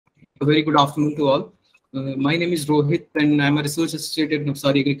A very good afternoon to all. My name is Rohit, and I'm a research associate at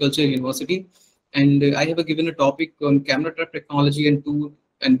Navsari Agricultural University. And I have given a topic on camera trap technology and tool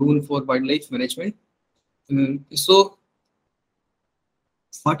and boon for wildlife management. So,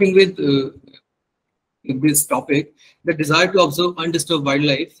 starting with this topic, the desire to observe undisturbed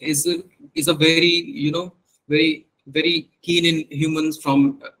wildlife is a very very keen in humans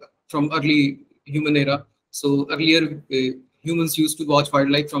from early human era. So earlier humans used to watch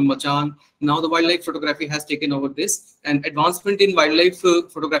wildlife from Machan. Now the wildlife photography has taken over this, and advancement in wildlife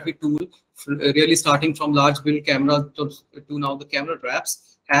photography tool, really starting from large bill cameras to now the camera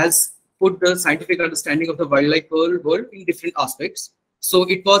traps, has put the scientific understanding of the wildlife world in different aspects. So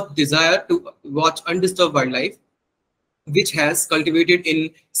it was desire to watch undisturbed wildlife, which has cultivated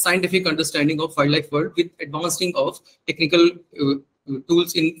in scientific understanding of wildlife world with advancing of technical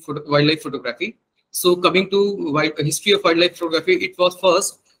tools in wildlife photography. So coming to history of wildlife photography, it was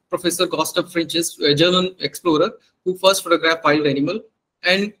first Professor Gustav French's German explorer who first photographed wild animal,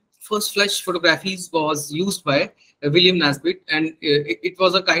 and first flash photographies was used by William Nesbitt, and it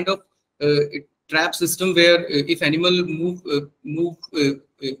was a kind of trap system where if animal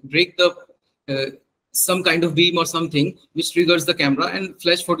break the some kind of beam or something which triggers the camera, and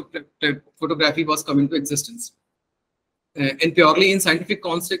flash photography was coming to existence. And purely in scientific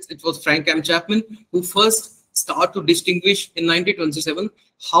context, it was Frank M. Chapman who first started to distinguish in 1927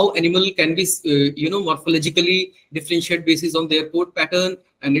 how animal can be morphologically differentiated basis on their coat pattern,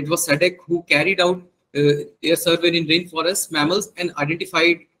 and it was Sadek who carried out their survey in rainforest mammals and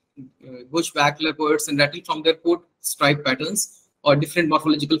identified bushback leopards and rattle from their coat stripe patterns or different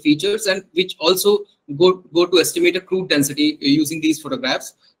morphological features, and which also go to estimate a crude density using these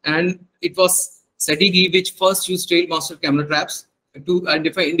photographs. And it was Sadeghi which first used trail master camera traps to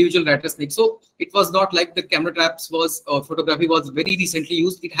identify individual rattlesnakes. So it was not like the camera traps photography was very recently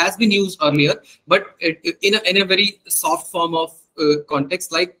used. It has been used earlier, but in a very soft form of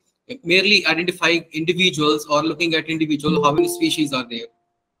context, like merely identifying individuals or looking at individual, how many species are there.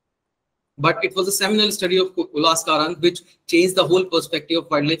 But it was a seminal study of Ulas Karan which changed the whole perspective of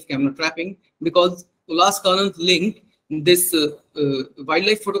wildlife camera trapping, because Ulas Karan linked this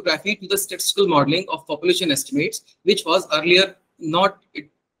wildlife photography to the statistical modeling of population estimates, which was earlier not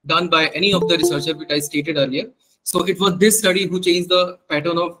done by any of the researchers which I stated earlier. So it was this study who changed the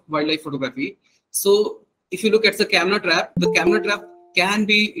pattern of wildlife photography. So if you look at the camera trap can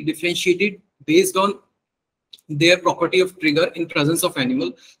be differentiated based on their property of trigger in presence of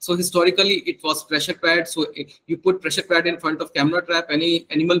animal. So historically it was pressure pad. So you put pressure pad in front of camera trap, any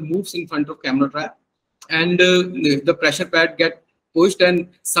animal moves in front of camera trap, and the pressure pad get pushed and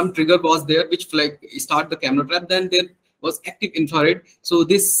some trigger was there which start the camera trap. Then there was active infrared. So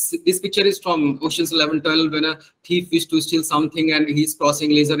this picture is from Ocean's 11-12 when a thief wished to steal something and he's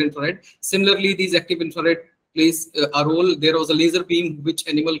crossing laser infrared. Similarly, these active infrared plays a role. There was a laser beam which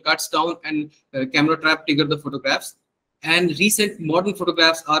animal cuts down and camera trap trigger the photographs. And recent modern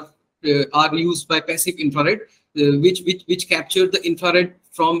photographs are used by passive infrared, which capture the infrared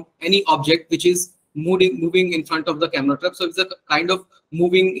from any object which is moving in front of the camera trap. So it's a kind of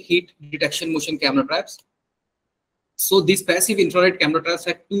moving heat detection motion camera traps. So these passive infrared camera traps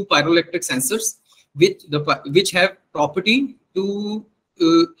have two pyroelectric sensors which have property to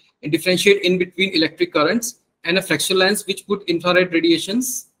differentiate in between electric currents, and a fractal lens which put infrared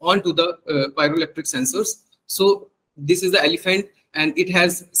radiations onto the pyroelectric sensors. So this is the elephant, and it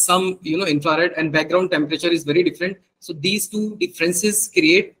has some infrared, and background temperature is very different. So these two differences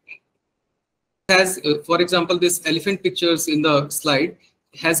create for example, this elephant pictures in the slide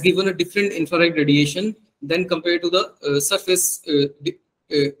has given a different infrared radiation than compared to the surface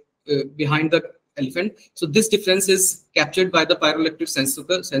behind the elephant. So this difference is captured by the pyroelectric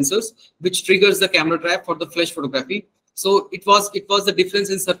sensors, which triggers the camera trap for the flash photography. So it was the difference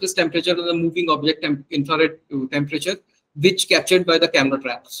in surface temperature of the moving object infrared temperature, which captured by the camera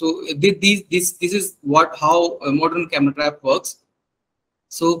trap. So this is how a modern camera trap works.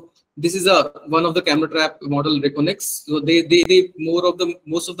 So this is one of the camera trap model Reconex. So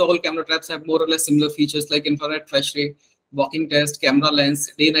most of the whole camera traps have more or less similar features like infrared flash ray, walking test, camera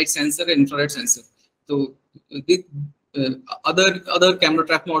lens, day-night sensor, and infrared sensor. So the other camera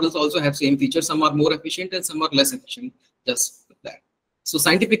trap models also have same features. Some are more efficient and some are less efficient. Just that. So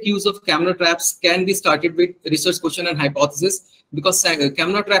scientific use of camera traps can be started with research question and hypothesis, because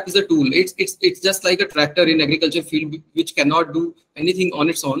camera trap is a tool. It's just like a tractor in agriculture field which cannot do anything on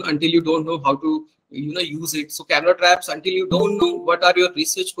its own until you don't know how to use it. So camera traps, until you don't know what are your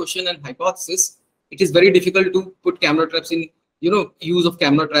research question and hypothesis, it is very difficult to put camera traps in use of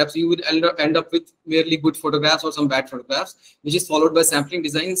camera traps, you would end up with merely good photographs or some bad photographs, which is followed by sampling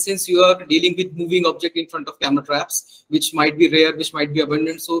design. Since you are dealing with moving object in front of camera traps, which might be rare, which might be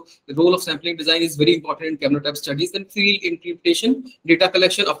abundant, so the role of sampling design is very important in camera trap studies. Then field interpretation, data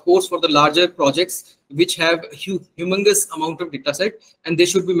collection, of course, for the larger projects which have humongous amount of data set, and they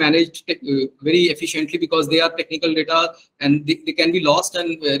should be managed very efficiently, because they are technical data and they can be lost,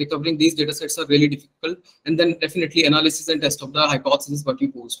 and recovering these data sets are really difficult. And then definitely analysis and test of the hypothesis what you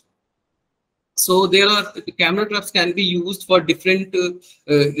posed. So the camera traps can be used for different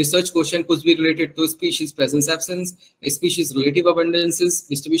research question, could be related to species presence absence, species relative abundances,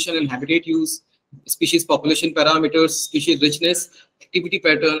 distribution and habitat use, species population parameters, species richness, activity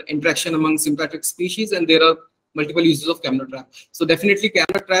pattern, interaction among sympatric species, and there are multiple uses of camera trap. So definitely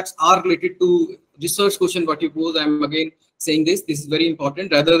camera traps are related to research question what you pose. I'm again saying this is very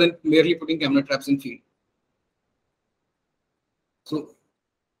important, rather than merely putting camera traps in field.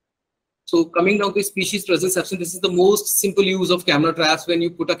 So coming down to species presence absence, this is the most simple use of camera traps. When you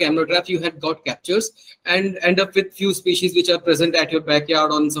put a camera trap, you had got captures and end up with few species which are present at your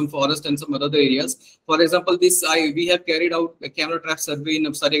backyard on some forest and some other areas. For example, we have carried out a camera trap survey in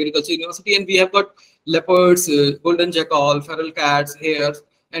Navsari Agricultural University, and we have got leopards, golden jackal, feral cats, hares,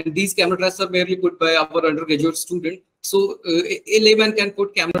 and these camera traps are merely put by our undergraduate student. So a layman can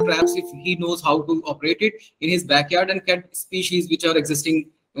put camera traps if he knows how to operate it in his backyard and catch species which are existing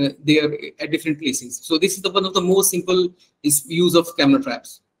there at different places. So this is one of the most simple use of camera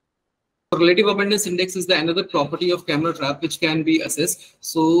traps. Relative abundance index is the another property of camera trap which can be assessed.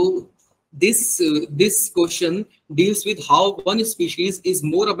 So this question deals with how one species is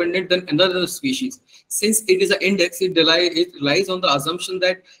more abundant than another species. Since it is an index, it relies on the assumption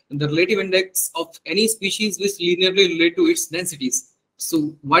that the relative index of any species is linearly related to its densities.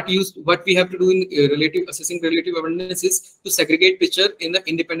 So what we have to do in assessing relative abundance is to segregate picture in the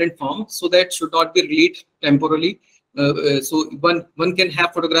independent form, so that should not be relayed temporally. So one can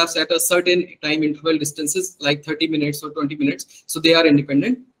have photographs at a certain time interval distances like 30 minutes or 20 minutes. So they are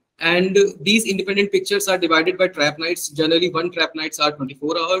independent. And these independent pictures are divided by trap nights. Generally, one trap nights are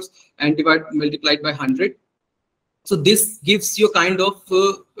 24 hours and multiplied by 100. So this gives you kind of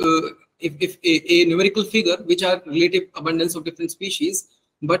if a numerical figure which are relative abundance of different species,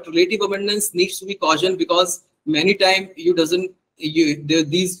 but relative abundance needs to be cautioned, because many times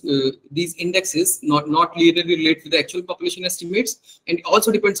these indexes not linearly relate to the actual population estimates, and it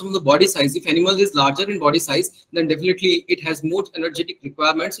also depends on the body size. If animal is larger in body size, then definitely it has more energetic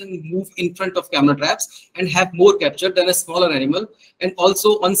requirements and move in front of camera traps and have more capture than a smaller animal. And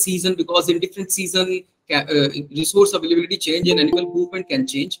also on season, because in different season resource availability change and animal movement can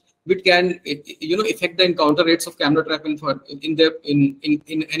change, which can affect the encounter rates of camera trap in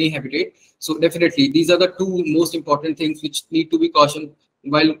any habitat. So definitely these are the two most important things which need to be cautioned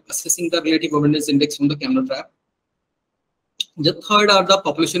while assessing the relative abundance index from the camera trap. The third are the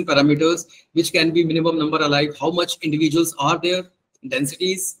population parameters, which can be minimum number alive, how much individuals are there,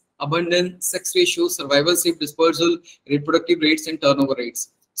 densities, abundance, sex ratio, survival rate, dispersal, reproductive rates, and turnover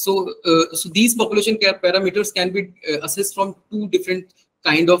rates. So these population parameters can be assessed from two different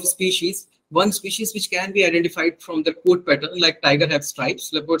kind of species. One species which can be identified from the coat pattern, like tiger have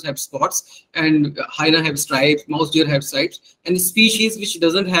stripes, leopards have spots, and hyena have stripes, mouse deer have stripes, and species which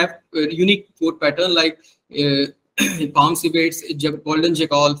doesn't have a unique coat pattern, like palm civets, golden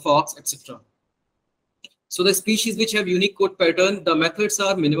jackal, fox, etc. So the species which have unique coat pattern, the methods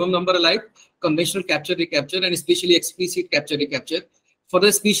are minimum number alive, conventional capture recapture, and especially explicit capture recapture. For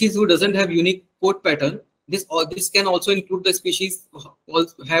the species who doesn't have unique coat pattern, this can also include the species who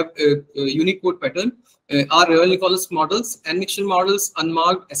have a unique coat pattern, are Royal Nicholas models, admixture models,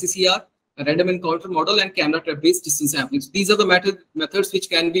 unmarked SECR, random encounter model, and camera trap based distance sampling. These are the methods which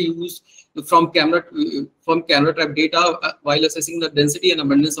can be used from camera trap data while assessing the density and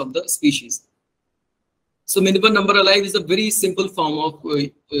abundance of the species. So minimum number alive is a very simple form of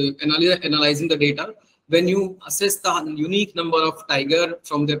analyzing the data. When you assess the unique number of tiger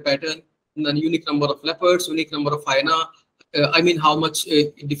from their pattern, the unique number of leopards, unique number of hyena, I mean how much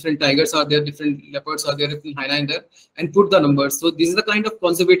different tigers are there, different leopards are there, different hyena in there, and put the numbers. So these are the kind of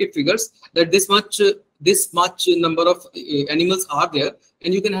conservative figures that this much number of animals are there,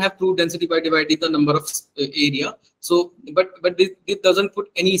 and you can have true density by dividing the number of area. So but it doesn't put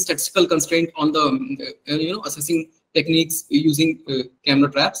any statistical constraint on the assessing techniques using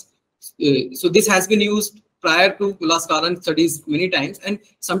camera traps. So this has been used prior to Laskaran studies many times, and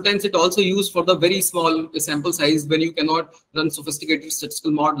sometimes it also used for the very small sample size when you cannot run sophisticated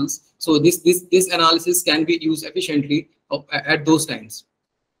statistical models. So this analysis can be used efficiently at those times.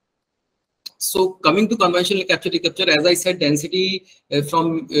 So coming to conventional capture recapture, as I said, density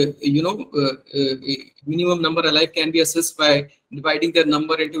from minimum number alive can be assessed by dividing their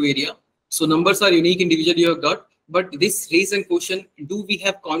number into area. So numbers are unique individual you have got, but this raises a question: do we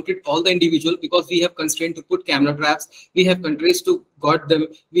have counted all the individual? Because we have constraint to put camera traps, we have constraints to got them,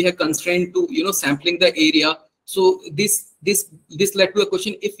 we have constraint to sampling the area. So this led to a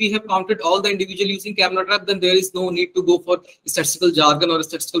question: if we have counted all the individual using camera trap, then there is no need to go for statistical jargon or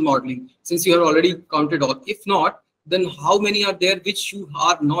statistical modeling, since you have already counted all. If not, then how many are there which you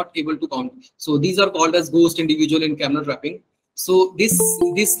are not able to count? So these are called as ghost individual in camera trapping. So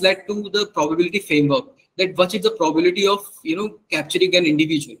this led to the probability framework, that what is the probability of capturing an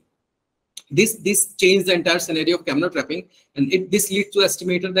individual. This changed the entire scenario of camera trapping, and this leads to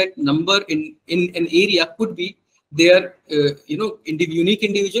estimator that number in an area could be their unique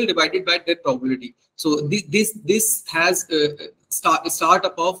individual divided by their probability. So this has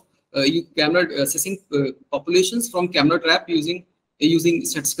startup of camera assessing populations from camera trap using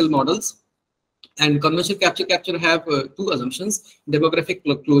statistical models. And conventional capture have two assumptions: demographic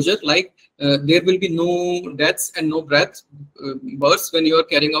closure, like there will be no deaths and no births when you are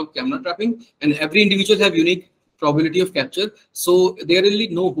carrying out camera trapping, and every individual have unique probability of capture. So there will be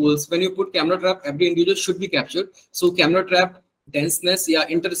no holes. When you put camera trap, every individual should be captured. So camera trap denseness,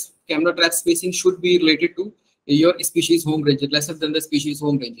 inter camera trap spacing should be related to your species home ranges, lesser than the species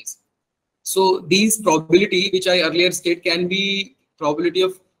home ranges. So these probability, which I earlier stated, can be probability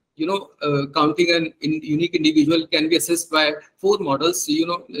of counting an unique individual, can be assessed by 4 models.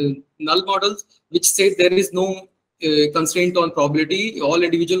 Null models, which say there is no constraint on probability, all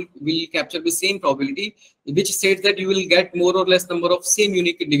individual will capture the same probability, which states that you will get more or less number of same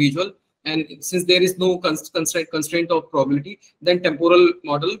unique individual. And since there is no constraint of probability, then temporal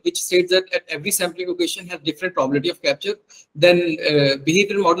model, which states that at every sampling location has different probability of capture. Then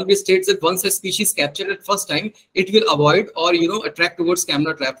behavioral model, which states that once a species captured at first time, it will avoid or attract towards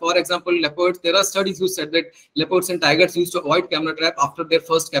camera trap. For example, leopards, there are studies who said that leopards and tigers used to avoid camera trap after their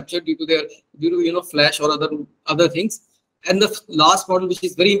first capture due to flash or other things. And the last model, which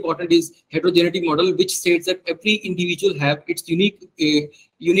is very important, is heterogeneity model, which states that every individual have its unique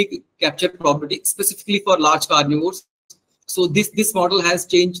capture probability, specifically for large carnivores. So this model has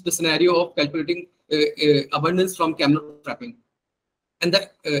changed the scenario of calculating abundance from camera trapping. And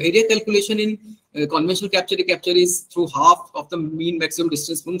the area calculation in conventional capture recapture is through half of the mean maximum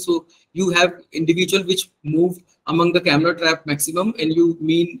distance from. So you have individual which move among the camera trap maximum, and you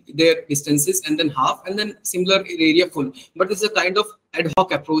mean their distances, and then half, and then similar area full. But it's a kind of ad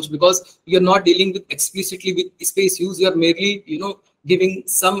hoc approach, because you're not dealing with explicitly with space use. You are merely giving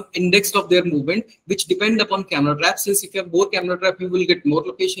some index of their movement, which depend upon camera trap. Since if you have more camera trap, you will get more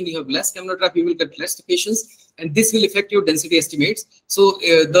location. You have less camera trap, you will get less locations, and this will affect your density estimates. So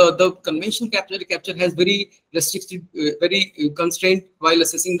the conventional capture recapture has very restricted, very constrained while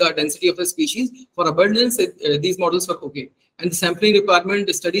assessing the density of a species. For abundance, these models are okay. And the sampling requirement,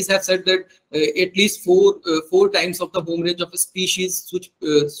 the studies have said that at least four times of the home range of a species which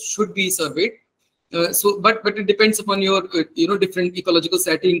should be surveyed. But it depends upon your different ecological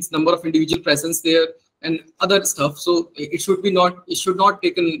settings, number of individual presence there, and other stuff. So it should not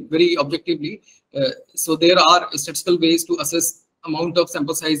taken very objectively. So there are statistical ways to assess amount of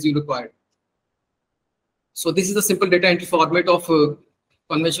sample size you require. So this is the simple data entry format of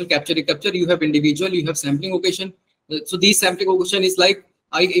conventional capture recapture. You have individual, you have sampling location. So these sampling location is like,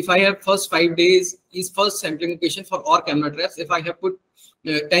 if I have first 5 days is first sampling location for all camera traps. If I have put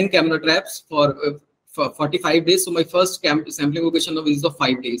 10 camera traps for 45 days, so my first sampling location is of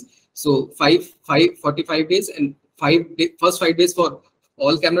 5 days. So 45 days, and first 5 days for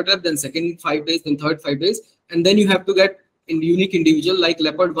all camera traps, then second 5 days, then third 5 days, and then you have to get in unique individual, like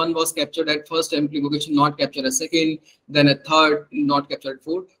leopard 1 was captured at first sampling location, not captured at second, then at third, not captured at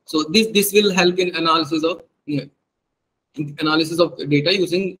fourth. So this will help in analysis of data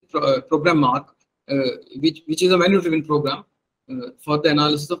using program mark, which is a menu-driven program for the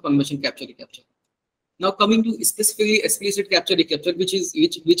analysis of conventional capture recapture. Now coming to specifically explicit capture recapture, which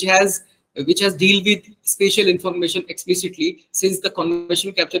has deal with spatial information explicitly, since the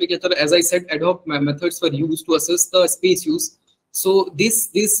conventional capture recapture, as I said, ad hoc methods were used to assess the space use. So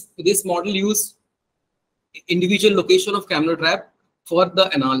this model use individual location of camera trap for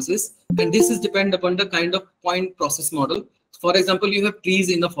the analysis, and this is depend upon the kind of point process model. For example, you have trees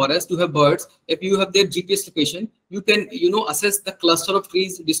in the forest, you have birds. If you have their GPS location, you can assess the cluster of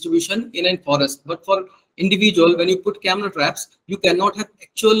trees distribution in a forest. But for individual, when you put camera traps, you cannot have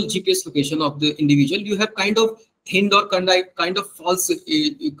actual GPS location of the individual. You have kind of hint or kind of false,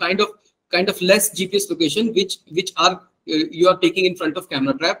 kind of less GPS location, which are you are taking in front of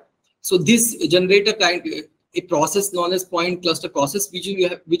camera trap. So this generate a process known as point cluster process, which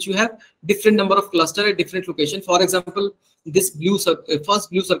you have different number of cluster at different location. For example, this first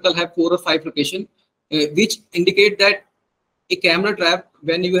blue circle have 4 or 5 location, which indicate that a camera trap,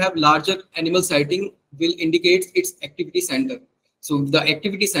 when you have larger animal sighting, will indicate its activity center. So the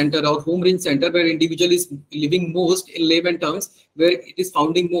activity center or home range center, where individual is living most, in layman terms, where it is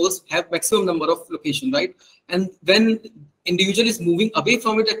founding most, have maximum number of location, right? And when individual is moving away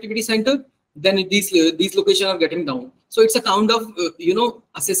from its activity center, then these locations are getting down. So it's a kind of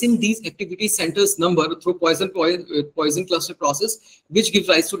assessing these activity centers number through Poisson cluster process, which gives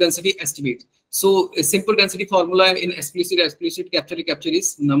rise to density estimate. So a simple density formula in explicit capture recapture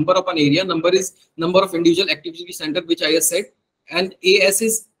is number of an area, number is number of individual activity center, which I have said, and AS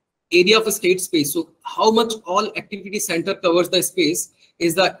is area of a state space. So how much all activity center covers the space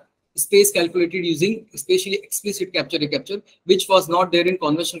is the space calculated using especially explicit capture recapture, which was not there in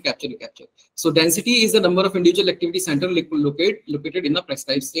conventional capture recapture. So density is the number of individual activity center located in a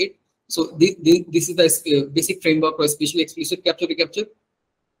prescribed state. So this is the basic framework for especially explicit capture recapture.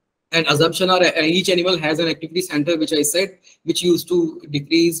 And assumption are each animal has an activity center, which I said, which used to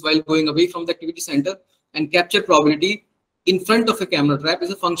decrease while going away from the activity center. And capture probability in front of a camera trap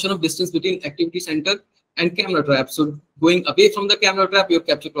is a function of distance between activity center and camera trap. So going away from the camera trap, your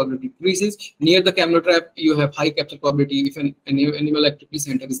capture probability increases. Near the camera trap, you have high capture probability if an animal activity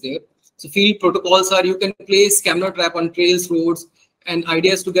center is there. So field protocols are, you can place camera trap on trails, roads, and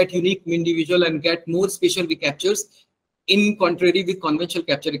ideas to get unique individual and get more spatial recaptures, in contrary with conventional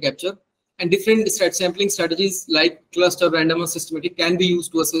capture recapture. And different sampling strategies like cluster, random, or systematic can be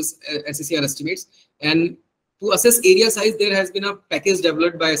used to assess SCCR estimates. And to assess area size, there has been a package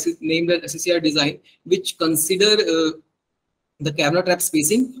developed by named as SCCR design, which consider the camera trap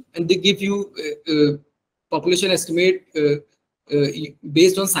spacing, and they give you population estimate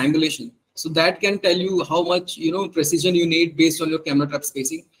based on simulation. So that can tell you how much precision you need based on your camera trap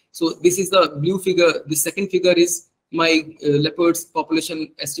spacing. So this is the blue figure. The second figure is my leopards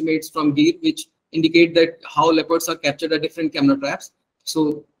population estimates from Gir, which indicate that how leopards are captured at different camera traps.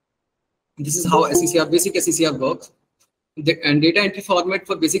 So this is how basic SCCR works. And data entry format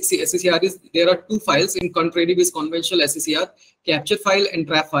for basic SCCR is, there are 2 files in contrary with conventional SCCR, capture file and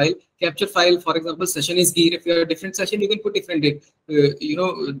trap file. Capture file, for example, session is Gir. If you have a different session, you can put different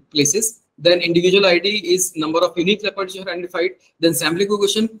places. Then individual ID is number of unique leopards you have identified. Then sampling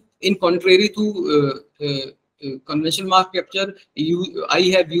coefficient, in contrary to conventional mark capture,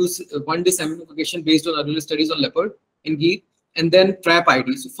 I have used 1-day sampling coefficient based on earlier studies on leopard in Gir. And then trap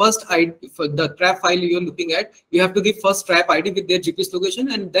ID. So first, for the trap file you're looking at, you have to give first trap ID with their GPS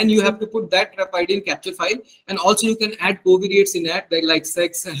location, and then you have to put that trap ID in capture file. And also you can add covariates in that, like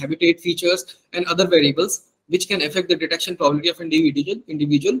sex, habitat features, and other variables, which can affect the detection probability of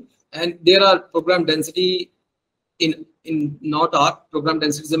individual. And there are program density in not R. Program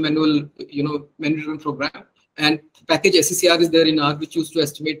density is a manual, manual program. And package SCCR is there in R, which used to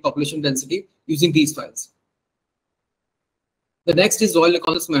estimate population density using these files. The next is Royal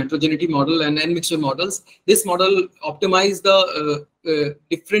Nicholas heterogeneity model and N-mixture models. This model optimizes the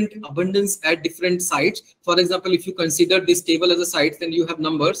different abundance at different sites. For example, if you consider this table as a site, then you have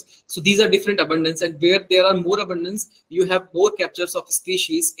numbers. So these are different abundance, and where there are more abundance, you have more captures of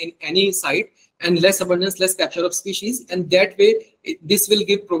species in any site, and less abundance, less capture of species. And that way, this will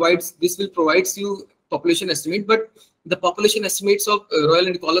provides you population estimate. But the population estimates of Royal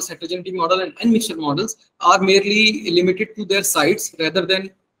and Nicholas heterogeneity model and N-mixture models are merely limited to their sites rather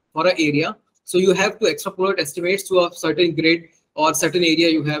than for an area. So you have to extrapolate estimates to a certain grid or certain area.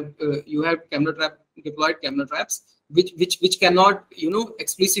 You have deployed camera traps, which cannot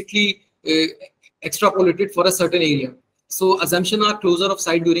explicitly extrapolated for a certain area. So assumption are closure of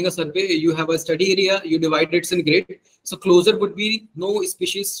site during a survey. You have a study area, you divide it in grid. So closure would be no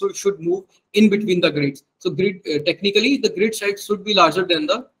species should move in between the grids. So grid technically the grid site should be larger than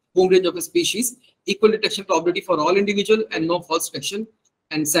the home range of a species. Equal detection probability for all individual and no false detection.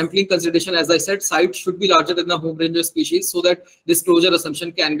 And sampling consideration, as I said, site should be larger than the home range of species, so that this closure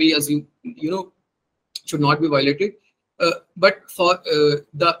assumption can be assumed, should not be violated. But for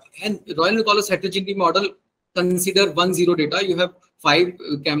the Royal Nicholas heterogeneity model, consider 1-0 data. You have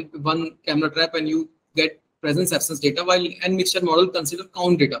 1 camera trap and you get presence absence data, while N-mixture model consider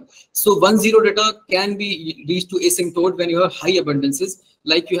count data. So 1-0 data can be reached to asymptote when you have high abundances.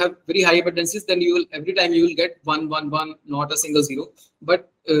 Like you have very high abundances, then you will every time you will get 1, 1, 1, not a single 0. But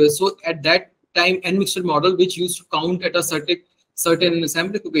so at that time, N-mixture model, which used to count at a certain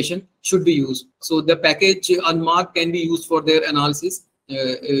sample equation, should be used. So the package unmarked can be used for their analysis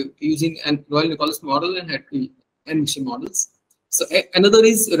using Royal Nicholas model and N-mixture models. So another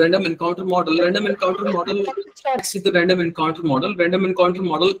is random encounter model. Random encounter model. Next is the random encounter model. Random encounter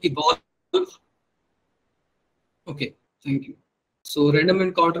model evolved. Okay, thank you. So random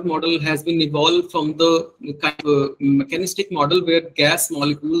encounter model has been evolved from the kind of mechanistic model where gas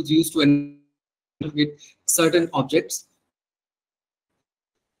molecules used to enter with certain objects.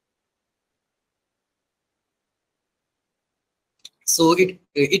 So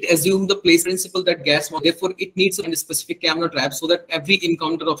it assumed the place principle that gas, therefore it needs a specific camera trap so that every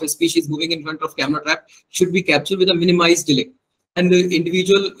encounter of a species moving in front of camera trap should be captured with a minimized delay. And the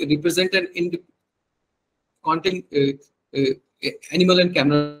individual represent an content animal and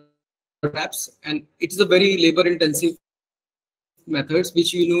camera traps, and it is a very labor-intensive methods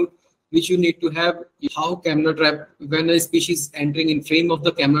which you need to have. How camera trap, when a species entering in frame of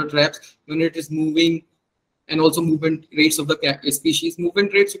the camera traps, when it is moving, and also movement rates of the species.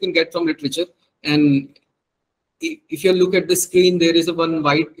 Movement rates you can get from literature, and if you look at the screen, there is a one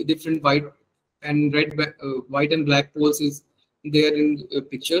different white and red, white and black poles is there in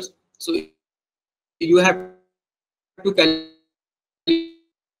pictures. So you have to calibrate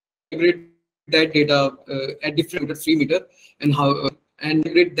that data at different 3 meter, and how and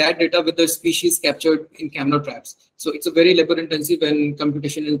integrate that data with the species captured in camera traps. So it's a very labor intensive and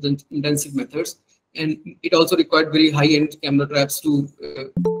computation intensive methods, and it also required very high end camera traps to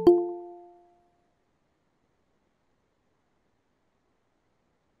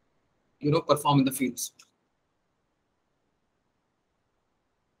perform in the fields.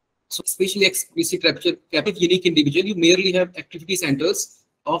 So especially explicit captive unique individual, you merely have activity centers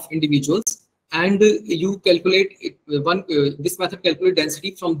of individuals, and you calculate this method calculate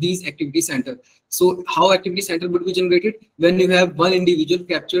density from these activity center. So how activity center would be generated? When you have one individual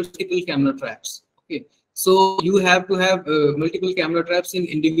captures multiple camera traps. Okay, so you have to have multiple camera traps in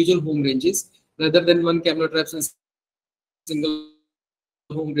individual home ranges rather than one camera traps in single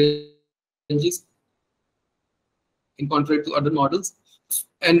home ranges, in contrary to other models.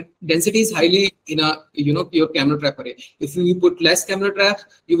 And density is highly in a pure camera trap array. If you put less camera traps,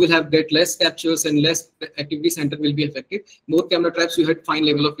 you will get less captures and less activity center will be affected. More camera traps, you had fine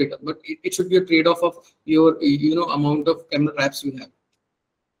level of data, but it should be a trade-off of your amount of camera traps you have.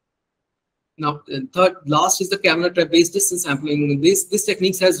 Now, last is the camera trap based distance sampling. This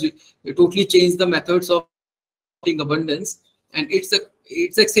techniques has totally changed the methods of abundance, and it's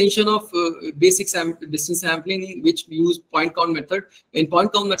extension of basic distance sampling, which use point count method. In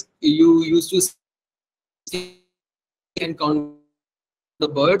point count method, you used to see and count the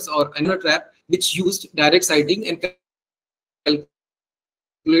birds, or another trap which used direct sighting and calculate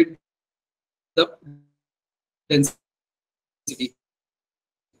the density.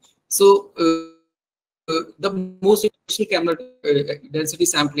 So the most camera density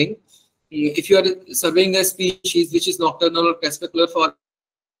sampling, if you are surveying a species which is nocturnal or crepuscular, for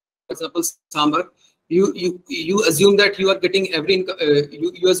example sambar, you assume that you are getting every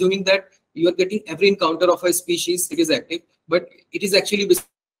you assuming that you are getting every encounter of a species it is active, but it is actually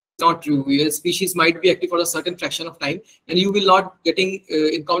not true. A species might be active for a certain fraction of time, and you will not getting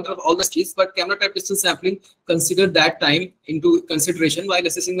encounter of all the species, but camera trap distance sampling consider that time into consideration while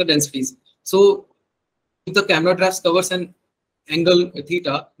assessing the densities. So if the camera traps covers an angle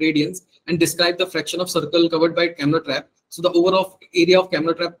theta radians and describe the fraction of circle covered by camera trap, so the overall area of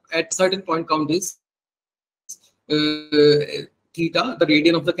camera trap at certain point count is theta, the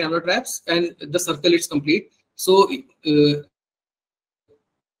radian of the camera traps, and the circle is complete. So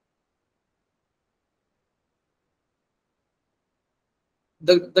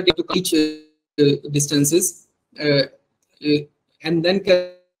the data to each distances and then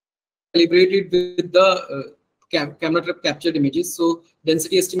calibrated with the camera trap captured images. So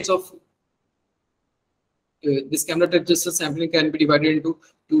density estimates of this camera trap distance sampling can be divided into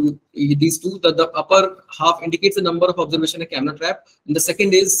these two. The upper half indicates the number of observation in a camera trap, and the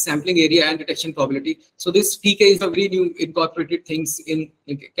second is sampling area and detection probability. So this TK is a very new incorporated things in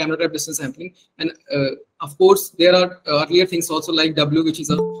camera trap distance sampling, and of course there are earlier things also like W, which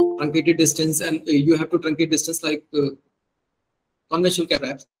is a truncated distance, and you have to truncate distance like conventional camera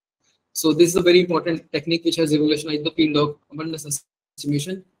traps. So this is a very important technique which has revolutionized the field of abundance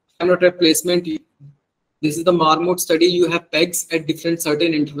estimation. Camera trap placement. This is the Marmot study. You have pegs at different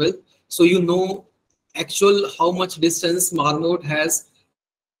certain interval, so you know actual how much distance Marmot has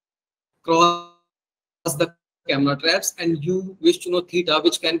crossed the camera traps, and you wish to know theta,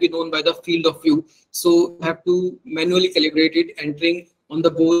 which can be known by the field of view. So you have to manually calibrate it, entering on the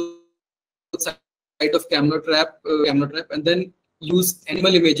both side of camera trap, and then use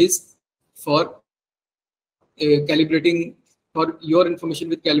animal images for calibrating for your information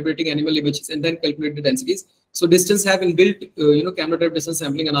with calibrating animal images and then calculate the densities. So distance have inbuilt, camera trap distance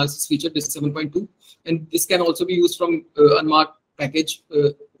sampling analysis feature, distance 7.2, and this can also be used from unmarked package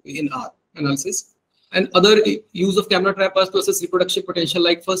in R analysis. And other use of camera trap was to assess reproduction potential,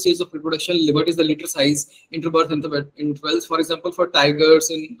 like first stage of reproduction, what is the litter size, interbirth intervals. For example, for tigers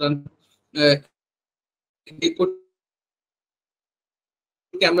in they put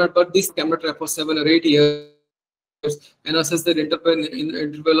camera, but this camera trap for 7 or 8 years and assess the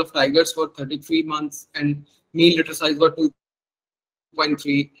interval of tigers for 33 months and mean litter size for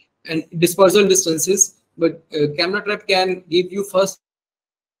 2.3 and dispersal distances. But camera trap can give you first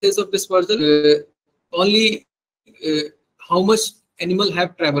phase of dispersal only how much animal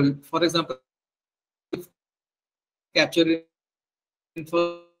have traveled. For example, capture in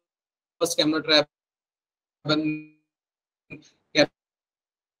first camera trap and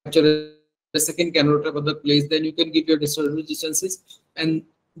capture the second camera trap other place, then you can give your dispersal distances and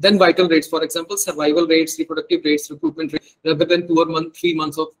then vital rates. For example, survival rates, reproductive rates, recruitment rate, rather than 2 or 3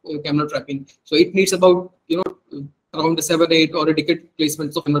 months of camera trapping. So it needs about around 7, 8 or a decade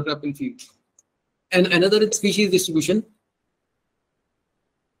placements of camera trap in field. And another is species distribution.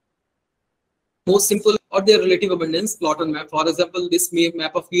 Most simple or their relative abundance plot on map. For example, this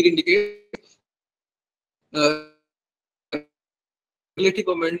map of field indicates relative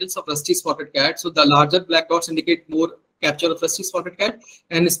abundance of rusty spotted cat. So the larger black dots indicate more capture of rusty spotted cat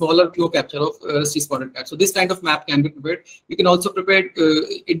and smaller no capture of rusty spotted cat. So this kind of map can be prepared. You can also prepare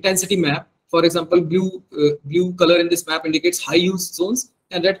intensity map. For example, blue color in this map indicates high use zones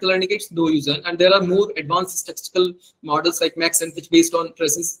and red color indicates low use zone. And there are more advanced statistical models like MaxN, which based on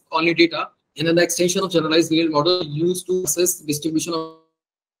presence only data, and an extension of generalized linear model used to assess distribution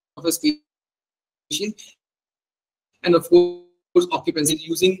of a species, and of course occupancy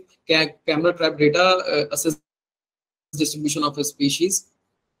using camera trap data assess distribution of a species.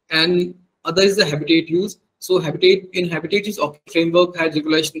 And other is the habitat use. So habitat use framework has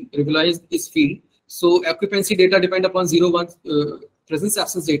regularized its field. So occupancy data depend upon 0, 1 presence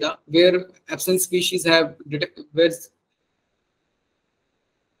absence data, where absent species have where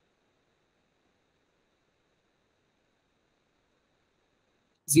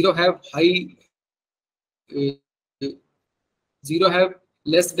zero have high 0 have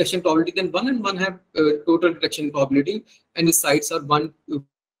less detection probability than 1, and 1 have total detection probability, and the sites are 1,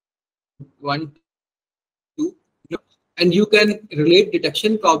 1, 2. And you can relate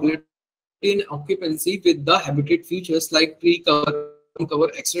detection probability in occupancy with the habitat features like tree cover,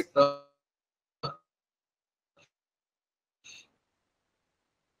 etc.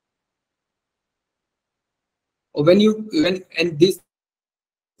 When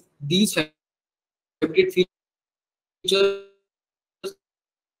these habitat features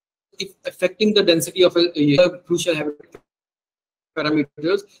if affecting the density of a crucial habitat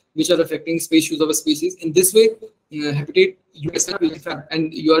parameters which are affecting space use of a species. In this way, habitat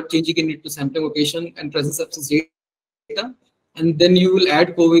and you are changing in it to sampling location and presence absence data, and then you will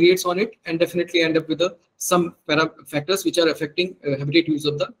add covariates on it and definitely end up with some factors which are affecting habitat use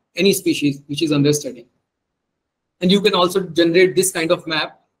of any species which is under study. And you can also generate this kind of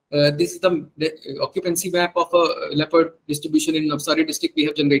map. This is the occupancy map of a leopard distribution in Navsari district we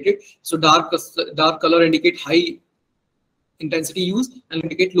have generated. So dark color indicate high intensity use and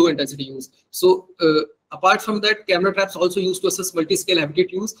indicate low intensity use. So apart from that, camera traps also used to assess multi-scale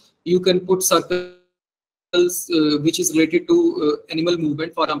habitat use. You can put circles which is related to animal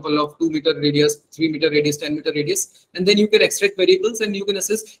movement, for example, of 2 meter radius, 3 meter radius, 10 meter radius, and then you can extract variables and you can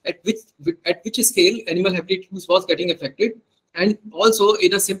assess at which scale animal habitat use was getting affected. And also,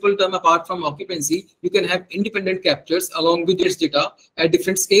 in a simple term, apart from occupancy, you can have independent captures along with its data at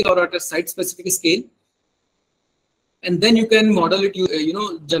different scale or at a site-specific scale. And then you can model it,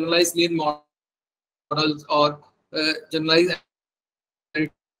 generalized linear models or generalized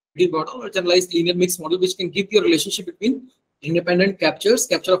model or generalized linear mixed model, which can give you a relationship between independent capture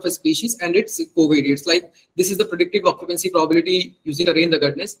of a species and its covariates. Like this is the predictive occupancy probability using array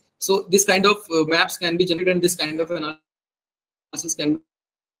ruggedness. So this kind of maps can be generated and this kind of analysis can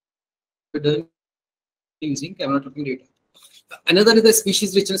be done using camera trapping data. Another is the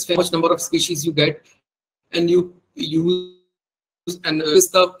species richness, how much number of species you get, and you use and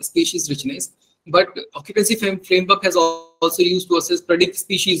the species richness. But occupancy framework has also used to assess predict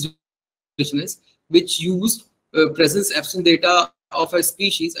species richness, which use presence absence data of a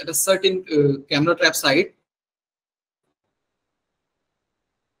species at a certain camera trap site.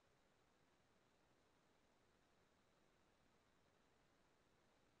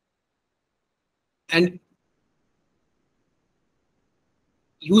 And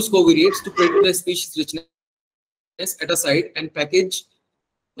use covariates to predict the species richness at a side and package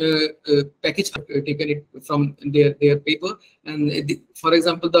taken it from their paper, and for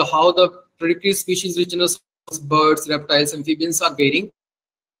example how the predicted species richness of birds, reptiles, amphibians are varying.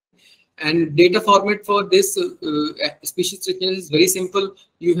 And data format for this species richness is very simple.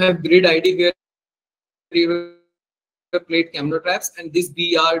 You have grid ID where you have played camera traps, and this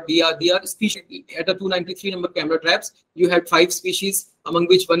DR species at a 293 number camera traps. You had 5 species, among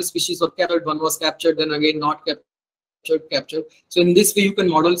which 1 species was captured, 1 was captured, then again not captured. So in this way, you can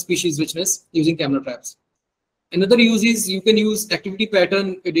model species richness using camera traps. Another use is you can use activity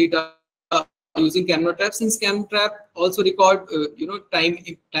pattern data using camera traps, since camera trap also record time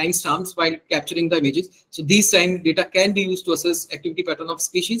stamps while capturing the images. So these time data can be used to assess activity pattern of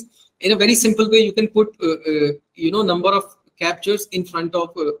species. In a very simple way, you can put number of captures in front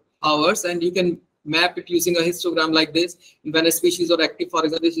of hours, and you can map it using a histogram like this. When a species are active, for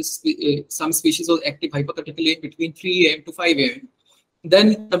example, some species are active hypothetically between 3 AM to 5 AM.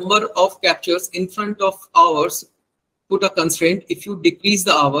 Then number of captures in front of hours, put a constraint. If you decrease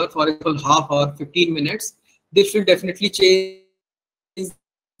the hour, for example, half hour, 15 minutes, this will definitely change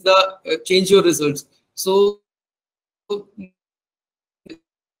your results. So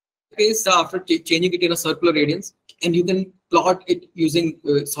after changing it in a circular radiance, and you can plot it using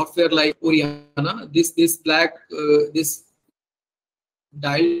software like Oriana. This black this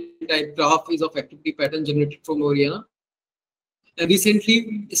dial type graph is of activity pattern generated from Oriana. And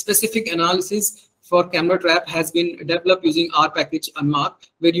recently, specific analysis for camera trap has been developed using R package Unmark,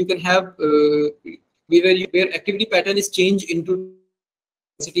 where you can have where activity pattern is changed into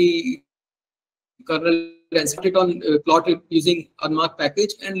density kernel density on plotted using Unmark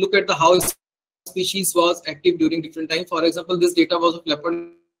package, and look at the how species was active during different time. For example, this data was of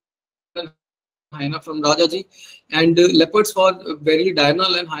leopard and hyena from Rajaji, and leopards were very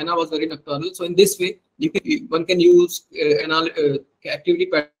diurnal and hyena was very nocturnal. So in this way, one can use activity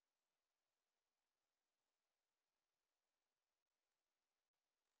pattern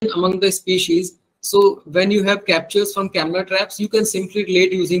among the species. So when you have captures from camera traps, you can simply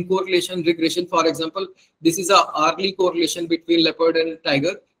relate using correlation regression. For example, this is a hourly correlation between leopard and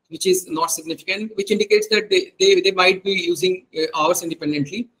tiger, which is not significant, which indicates that they might be using hours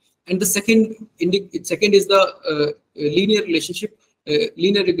independently. And the second is the linear relationship,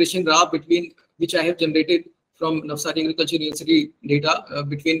 linear regression graph between which I have generated from Navsari Agricultural University data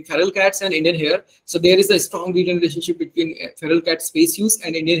between feral cats and Indian hare. So there is a strong linear relationship between feral cat space use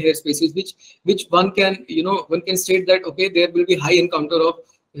and Indian hare space use, which one can state that okay, there will be high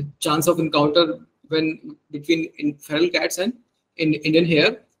chance of encounter when between feral cats and in Indian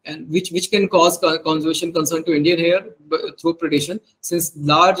hare, and which can cause conservation concern to Indian hare through predation, since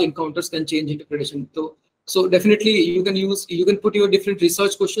large encounters can change into predation. So definitely you can put your different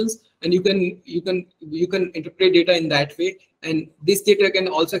research questions, and you can interpret data in that way. And this data can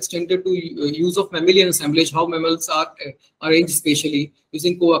also extend to use of mammalian assemblage, how mammals are arranged spatially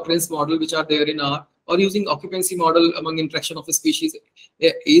using co-occurrence model, which are there in R, or using occupancy model among interaction of a species.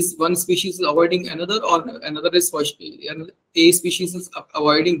 Is one species avoiding another, or another is A species is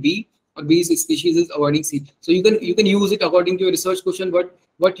avoiding B, or B species is avoiding C. So you can use it according to your research question,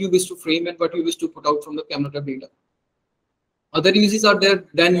 what you wish to frame and what you wish to put out from the camera trap data. Other uses are there.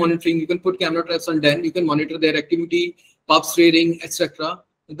 Den monitoring. You can put camera traps on den. You can monitor their activity, pups rearing, etc.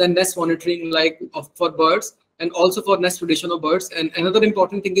 Then nest monitoring, like for birds, and also for nest predation of birds. And another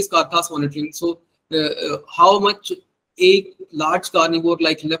important thing is carcass monitoring. So how much a large carnivore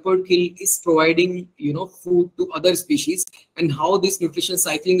like leopard kill is providing food to other species, and how this nutrition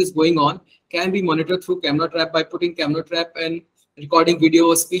cycling is going on can be monitored through camera trap by putting camera trap and recording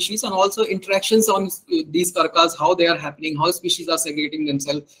video of species, and also interactions on these carcass, how they are happening, how species are segregating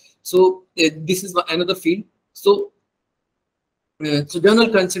themselves. So this is another field. So general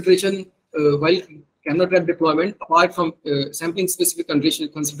consideration while camera trap deployment, apart from sampling specific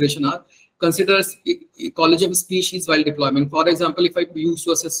consideration are considers ecology of species while deployment. For example, if I use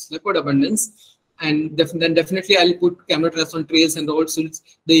to assess leopard abundance, and then definitely I'll put camera traps on trails and roads, since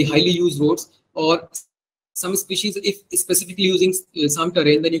they highly used roads. Or some species, if specifically using some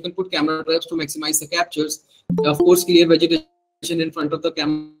terrain, then you can put camera traps to maximize the captures. Of course, clear vegetation in front of the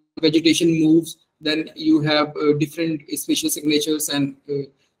camera, vegetation moves, then you have different spatial signatures, and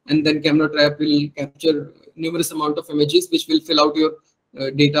then camera trap will capture numerous amount of images, which will fill out your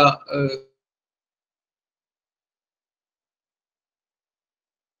data.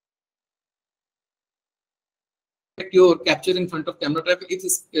 Your capture in front of camera trap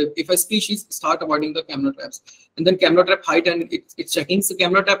if a species start avoiding the camera traps. And then camera trap height and its checking. So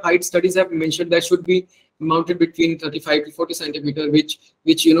camera trap height studies have mentioned that should be mounted between 35 to 40 centimeter, which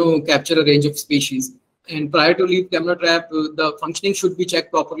capture a range of species. And prior to leave camera trap, the functioning should be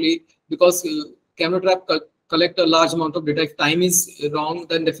checked properly, because camera trap collect a large amount of data. If time is wrong,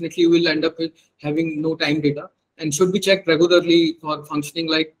 then definitely you will end up with having no time data, and should be checked regularly for functioning,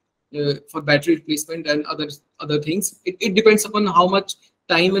 like for battery replacement and other things. It depends upon how much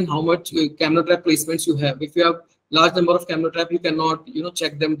time and how much camera trap placements you have. If you have large number of camera trap, you cannot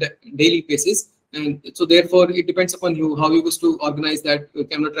check them daily basis, and so therefore it depends upon you how you wish to organize that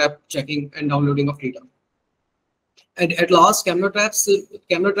camera trap checking and downloading of data. And at last, camera traps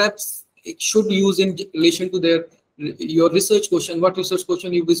it should use in relation to your research question. What research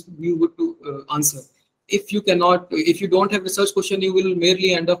question you would to answer. If you don't have research question, you will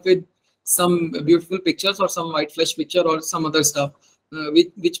merely end up with some beautiful pictures or some white flash picture or some other stuff,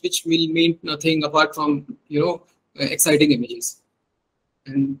 which will mean nothing apart from exciting images.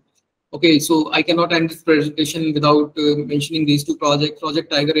 And okay, so I cannot end this presentation without mentioning these two projects. Project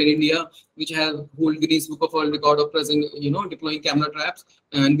Tiger in India, which have hold Guinness Book of World Record of present, deploying camera traps,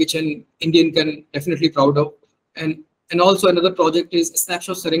 and which an Indian can definitely proud of. And also another project is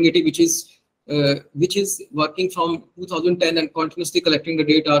Snapshot Serengeti, which is working from 2010 and continuously collecting the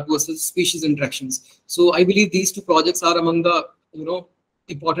data to assess species interactions. So I believe these two projects are among the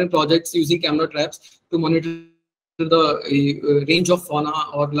important projects using camera traps to monitor the range of fauna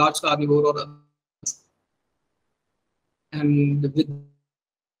or large carnivore or others. And with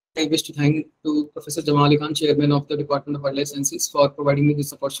I wish to thank Professor Jamal Ali Khan, Chairman of the Department of Wildlife Sciences, for providing me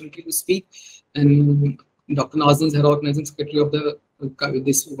this opportunity to speak, and Dr. Nazin Zahra, Organizing Secretary of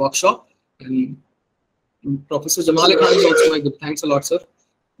this workshop, and Professor Jamal Ali Khan is also my good. Thanks a lot, sir.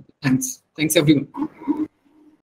 Thanks everyone.